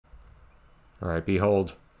Alright,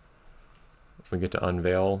 behold. We get to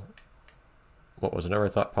unveil what was never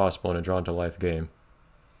thought possible in a drawn-to-life game.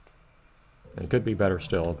 It could be better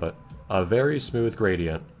still, but a very smooth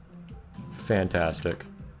gradient. Fantastic.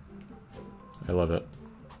 I love it.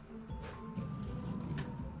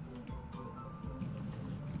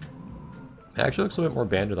 It actually looks a bit more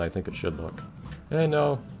banded than I think it should look. And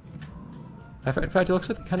no. In fact, it looks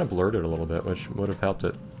like they kind of blurred it a little bit, which would have helped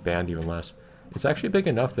it band even less. It's actually big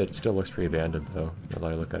enough that it still looks pretty banded, though, now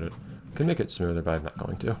that I look at it. Could make it smoother, but I'm not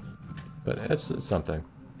going to. But it's something.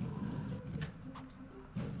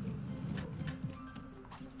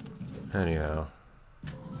 Anyhow.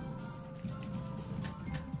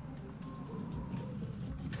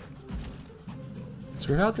 It's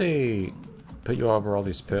weird how they put you over all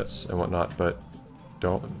these pits and whatnot, but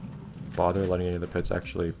don't bother letting any of the pits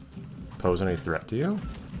actually pose any threat to you.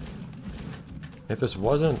 If this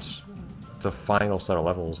wasn't the final set of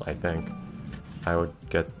levels, I think, I would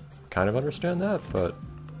kind of understand that, but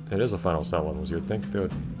it is the final set of levels. You would think they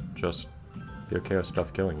would just be okay with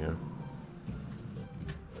stuff killing you.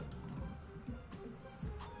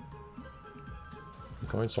 The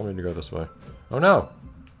coins told me to go this way. Oh no!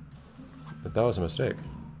 But that was a mistake.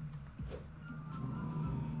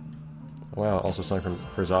 Wow, also something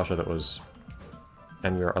for Zasha that was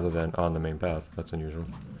anywhere other than on the main path. That's unusual.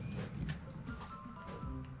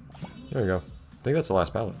 There we go. I think that's the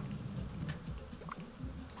last pallet.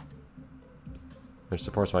 Which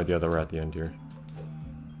supports my idea that we're at the end here.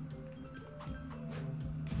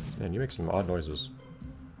 Man, you make some odd noises.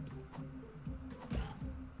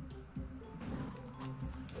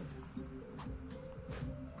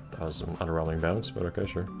 That was an underwhelming bounce, but okay,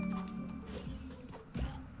 sure.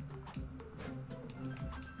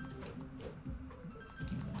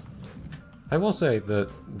 I will say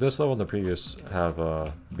that this level and the previous have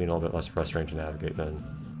been a little bit less frustrating to navigate than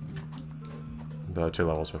the two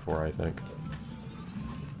levels before, I think.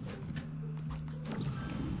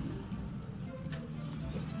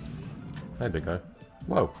 Hi, big guy.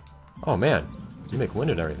 Whoa! Oh man, you make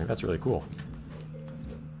wind and everything. That's really cool.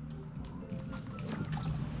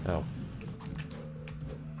 Oh.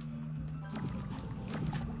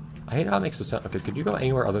 I hate how it makes a sound. Okay, could you go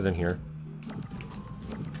anywhere other than here?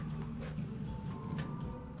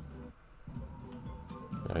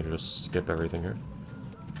 I just skip everything here.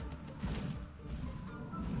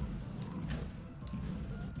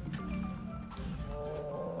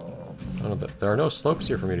 Oh, there are no slopes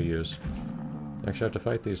here for me to use. I actually have to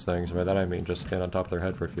fight these things, and by that I mean just stand on top of their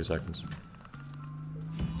head for a few seconds.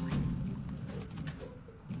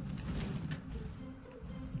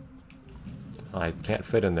 I can't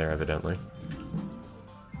fit in there, evidently.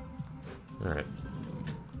 Alright.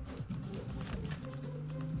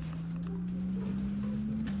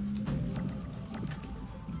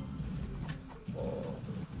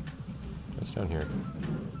 What's down here?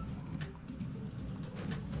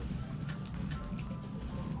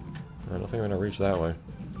 I don't think I'm gonna reach that way.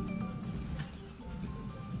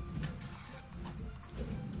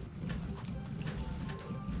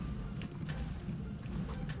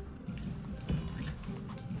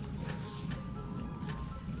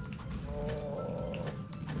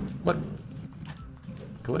 What?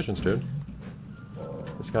 Collisions, dude.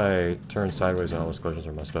 This guy turns sideways and all his collisions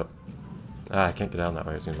are messed up. Ah, I can't get down that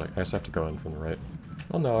way, it seems like. I just have to go in from the right.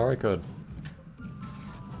 Oh no, alright, good.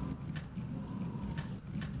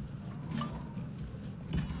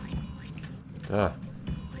 Ah.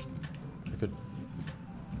 I could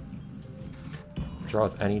draw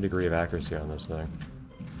with any degree of accuracy on this thing.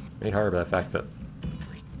 Made harder by the fact that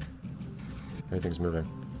everything's moving.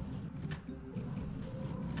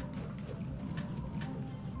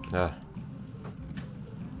 Ah.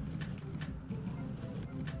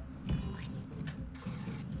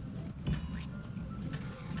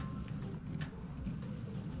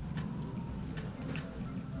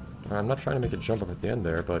 I'm not trying to make it jump up at the end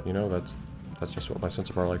there, but you know, that's just what my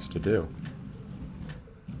sensor bar likes to do.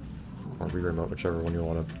 Or re-remote, whichever one you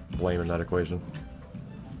want to blame in that equation.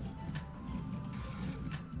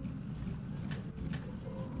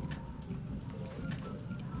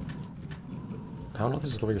 I don't know if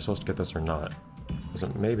this is the way you're supposed to get this or not.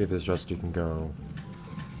 Because maybe there's just, you can go...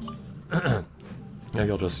 Maybe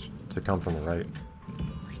you'll just to come from the right.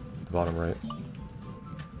 The bottom right.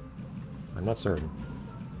 I'm not certain.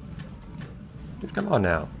 Dude, come on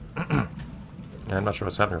now. Yeah, I'm not sure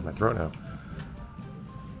what's happening with my throat now.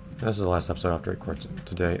 This is the last episode after I record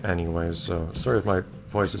today anyways, so sorry if my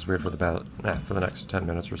voice is weird for the next 10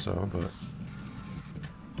 minutes or so, but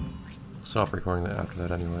I'll stop recording that after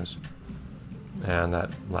that anyways. And that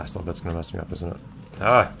last little bit's gonna mess me up, isn't it?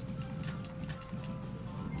 Ah!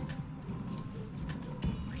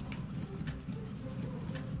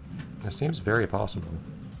 It seems very possible.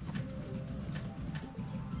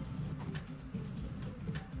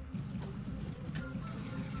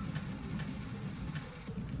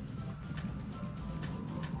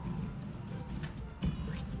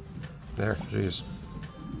 There, jeez.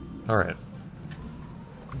 Alright.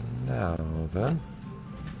 Now then.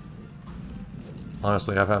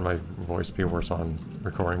 Honestly, I've had my voice be worse on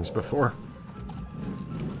recordings before.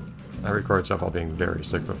 I recorded stuff while being very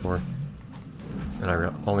sick before. And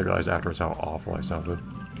I only realized afterwards how awful I sounded.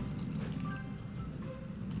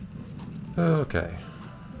 Okay.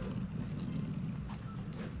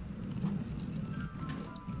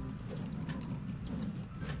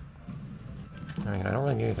 I mean, I don't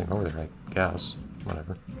really need anything over there, I guess.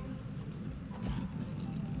 Whatever.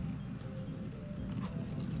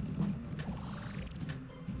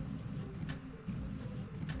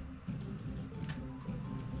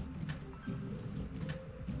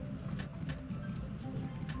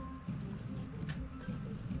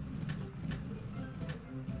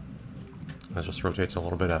 That just rotates a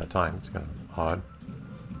little bit at a time. It's kind of odd.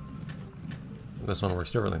 This one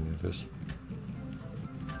works differently than the others.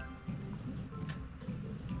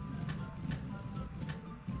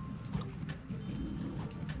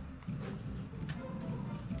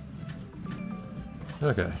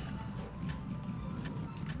 Okay.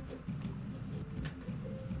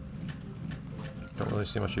 Don't really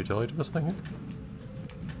see much utility to this thing here.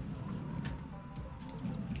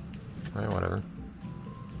 Alright, whatever.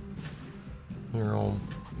 You're all...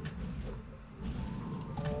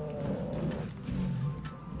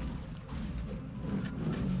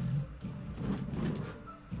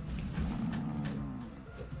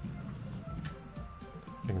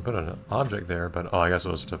 You can put an object there, but oh, I guess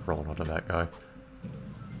it was to roll it onto that guy.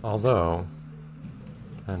 Although,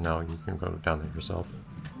 and no, you can go down there yourself.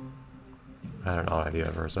 I had an odd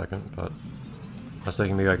idea for a second, but I was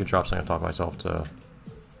thinking maybe I could drop something on top of myself to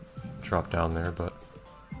drop down there, but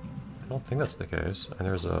I don't think that's the case. And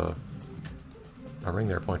there's a ring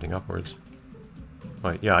there pointing upwards.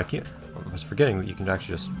 Wait, yeah, I was forgetting that you can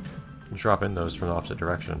actually just drop in those from the opposite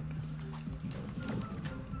direction.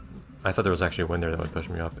 I thought there was actually a wind there that would push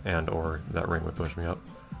me up, and or that ring would push me up,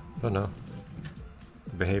 but no.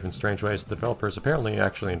 Behave in strange ways the developers apparently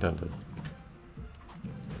actually intended.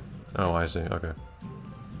 Oh, I see, okay.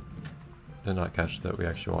 Did not catch that we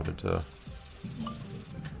actually wanted to...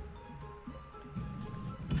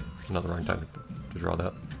 Not the wrong time to draw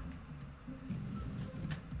that.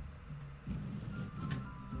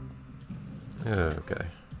 Okay.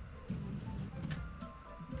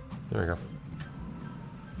 There we go.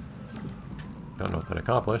 Don't know what that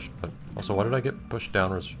accomplished, but also why did I get pushed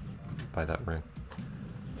downwards by that ring?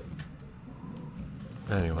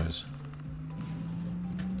 Anyways.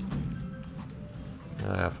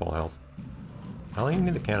 I have full health. I don't even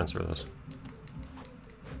need the cannons for this.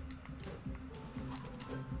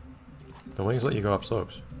 The wings let you go up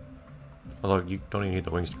slopes. Although you don't even need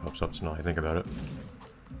the wings to go up slopes now I think about it.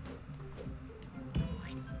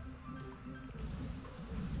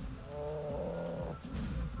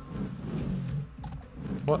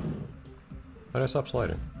 What? Why did I stop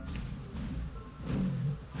sliding?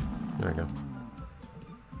 There we go.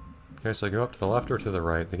 Okay, so go up to the left or to the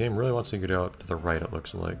right. The game really wants you to go up to the right, it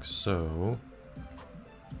looks like, so...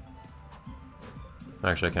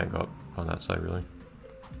 Actually, I can't go up on that side, really.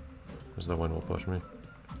 Because the wind will push me.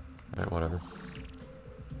 Alright, whatever.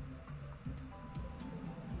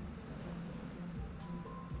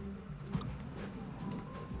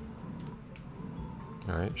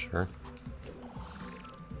 Alright, sure.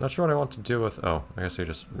 Not sure what I want to do with... Oh, I guess I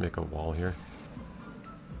just make a wall here.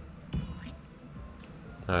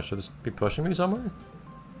 Should this be pushing me somewhere?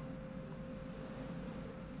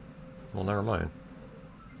 Well, never mind.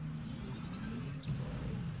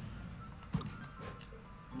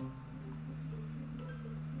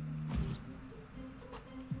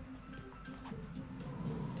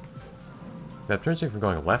 That turns me from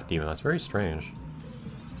going left even, that's very strange.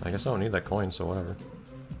 I guess I don't need that coin, so whatever.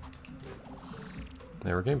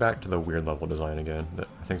 Yeah, we're getting back to the weird level design again, that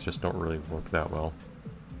things just don't really work that well.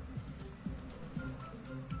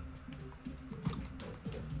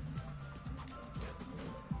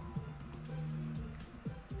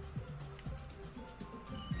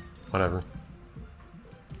 Whatever.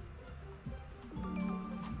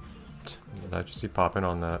 Did I just see popping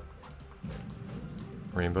on that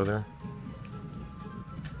rainbow there?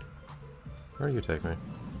 Where do you take me?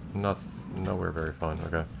 Nowhere very fun,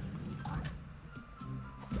 okay.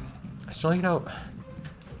 I still need out.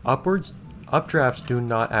 Updrafts do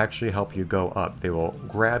not actually help you go up. They will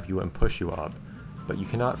grab you and push you up. But you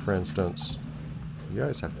cannot, for instance... You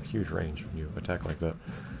guys have huge range when you attack like that.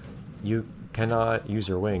 you cannot use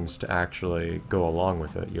your wings to actually go along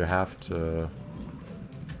with it. You have to...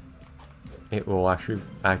 It will actually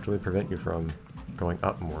actively prevent you from going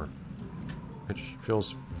up more, which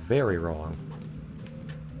feels very wrong.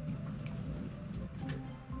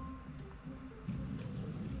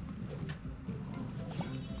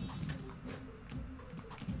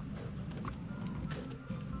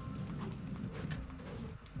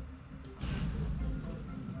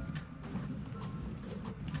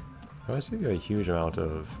 I see a huge amount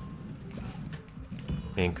of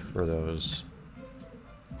ink for those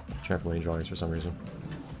trampoline drawings for some reason.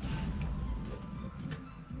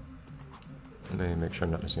 Let me make sure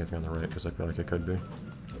I'm not missing anything on the right, because I feel like it could be.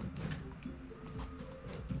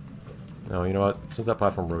 Oh, you know what? Since that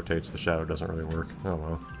platform rotates, the shadow doesn't really work. Oh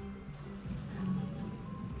well.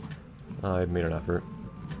 I made an effort.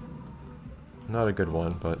 Not a good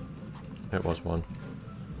one, but it was one.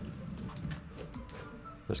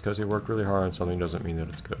 Just because you work really hard on something doesn't mean that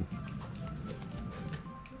it's good.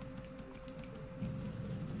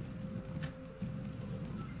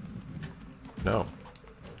 No.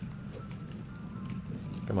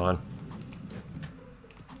 Come on.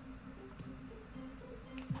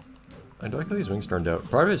 I do like how these wings turned out.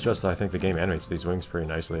 Part of it's just that I think the game animates these wings pretty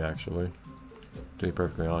nicely, actually. To be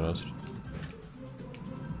perfectly honest.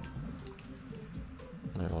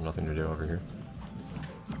 Well, nothing to do over here.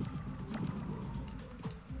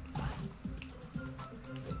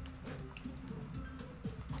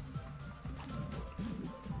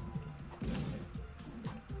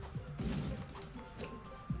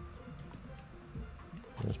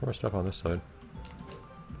 There's more stuff on this side.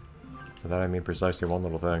 By that I mean precisely one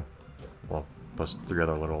little thing. Well, plus 3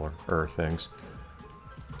 other little things.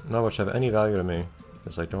 None of which have any value to me,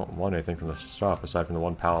 because I don't want anything from the shop aside from the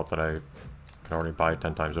one pallet that I can already buy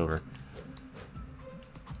 10 times over.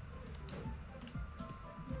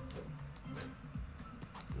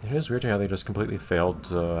 It is weird how they just completely failed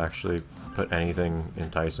to actually put anything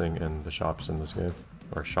enticing in the shops in this game.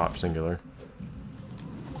 Or shop singular.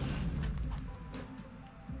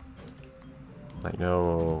 Like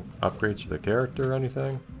no upgrades to the character or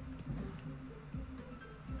anything.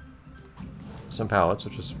 Some palettes,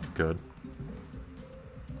 which is good.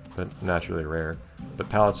 But naturally rare. But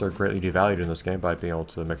palettes are greatly devalued in this game by being able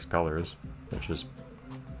to mix colors. Which is,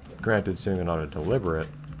 granted, seemingly not a deliberate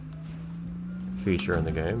feature in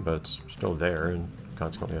the game, but it's still there and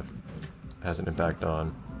consequently has an impact on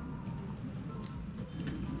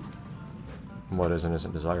what is and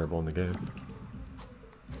isn't desirable in the game.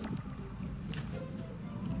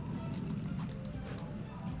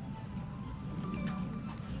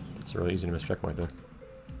 It's really easy to miss checkpoint there.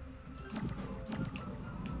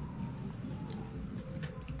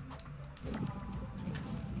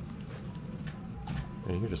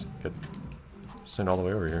 And you can just get sent all the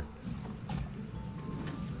way over here.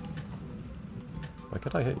 Why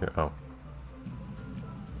can't I hit you? Oh.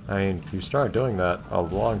 I mean, you started doing that a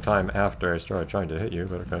long time after I started trying to hit you,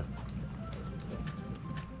 but okay.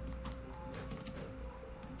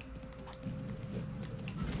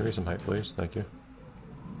 Give me some height, please. Thank you.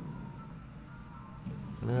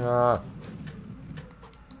 Yeah.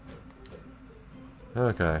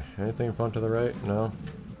 Okay. Anything fun to the right? No?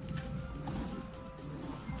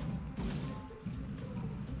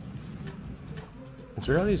 It's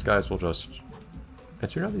weird how these guys will just...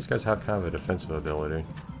 It's weird how these guys have kind of a defensive ability.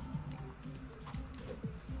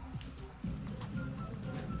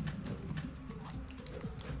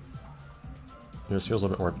 It just feels a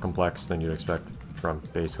little bit more complex than you'd expect from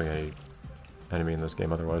basically any enemy in this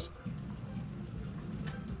game otherwise.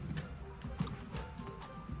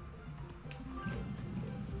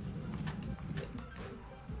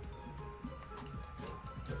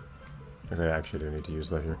 Okay, I actually do need to use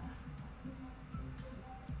that here.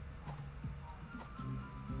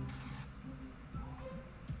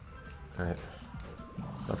 Alright.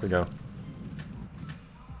 Up we go.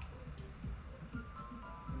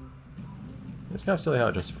 It's kind of silly how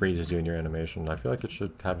it just freezes you in your animation. I feel like it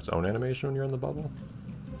should have its own animation when you're in the bubble.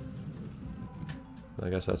 I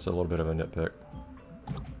guess that's a little bit of a nitpick.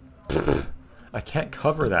 I can't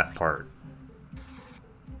cover that part.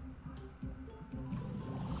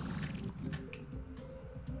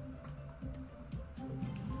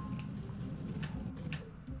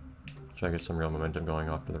 Try to get some real momentum going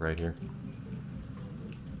off to the right here.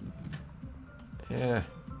 Yeah.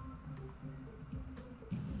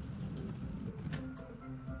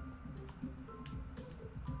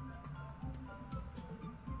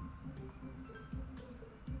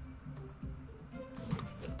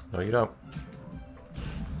 No, you don't.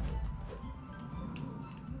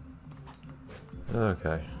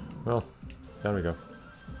 Okay. Well, down we go.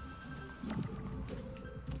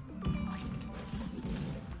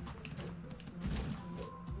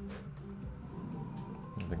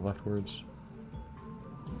 afterwards.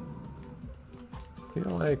 I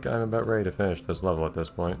feel like I'm about ready to finish this level at this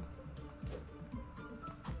point.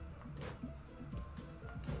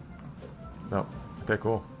 Oh, okay,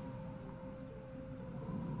 cool.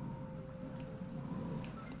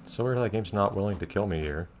 So weird how that game's not willing to kill me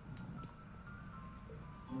here.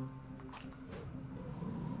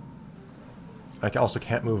 I also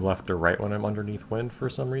can't move left or right when I'm underneath wind for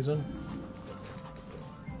some reason.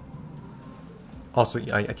 Also,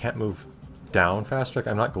 I can't move down faster. Like,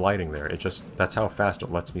 I'm not gliding there. It just, that's how fast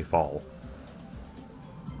it lets me fall.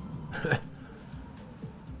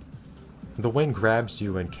 The wind grabs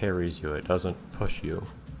you and carries you. It doesn't push you.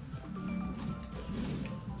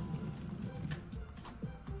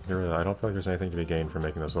 Really, I don't feel like there's anything to be gained from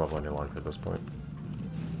making this level any longer at this point.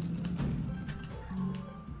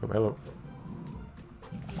 Oh, hello.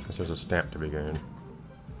 I guess there's a stamp to be gained.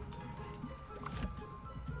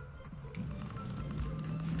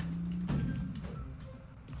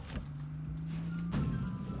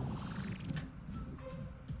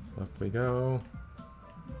 Up we go.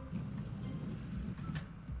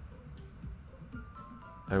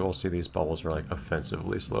 I will see these bubbles are like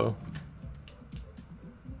offensively slow.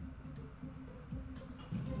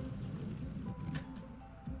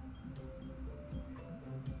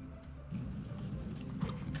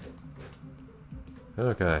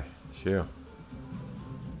 Okay, shoo.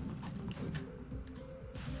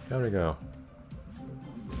 Down we go.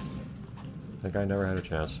 That guy never had a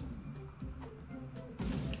chance.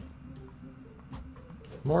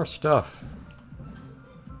 More stuff.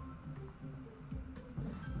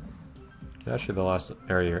 Actually, the last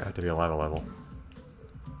area had to be a lava level.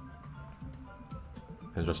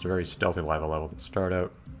 It's just a very stealthy lava level that start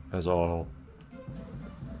out as all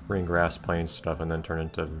green grass plains stuff and then turn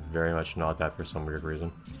into very much not that for some weird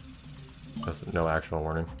reason. With no actual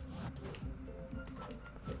warning.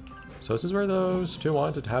 So this is where those two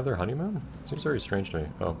wanted to have their honeymoon? Seems very strange to me.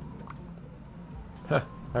 Oh. Heh.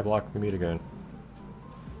 Hi, Block. We meet again.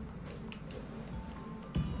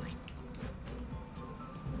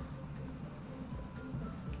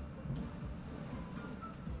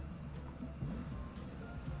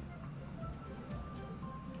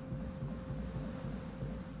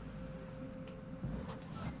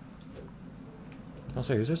 I'll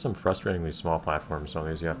say, these are some frustratingly small platforms, some of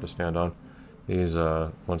these you have to stand on. These,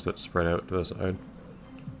 ones that spread out to the side.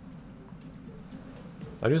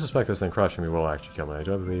 I do suspect this thing crushing me will actually kill me. I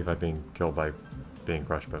do believe I've been killed by being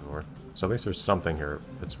crushed before. So at least there's something here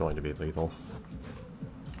that's willing to be lethal.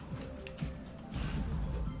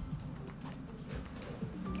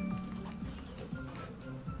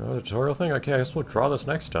 Oh, the tutorial thing? Okay, I guess we'll draw this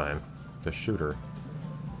next time. The shooter.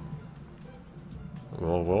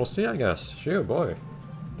 Well, we'll see, I guess. Shoot, boy.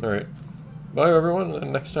 Alright. Bye, everyone,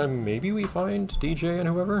 and next time maybe we find DJ and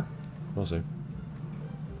whoever? We'll see.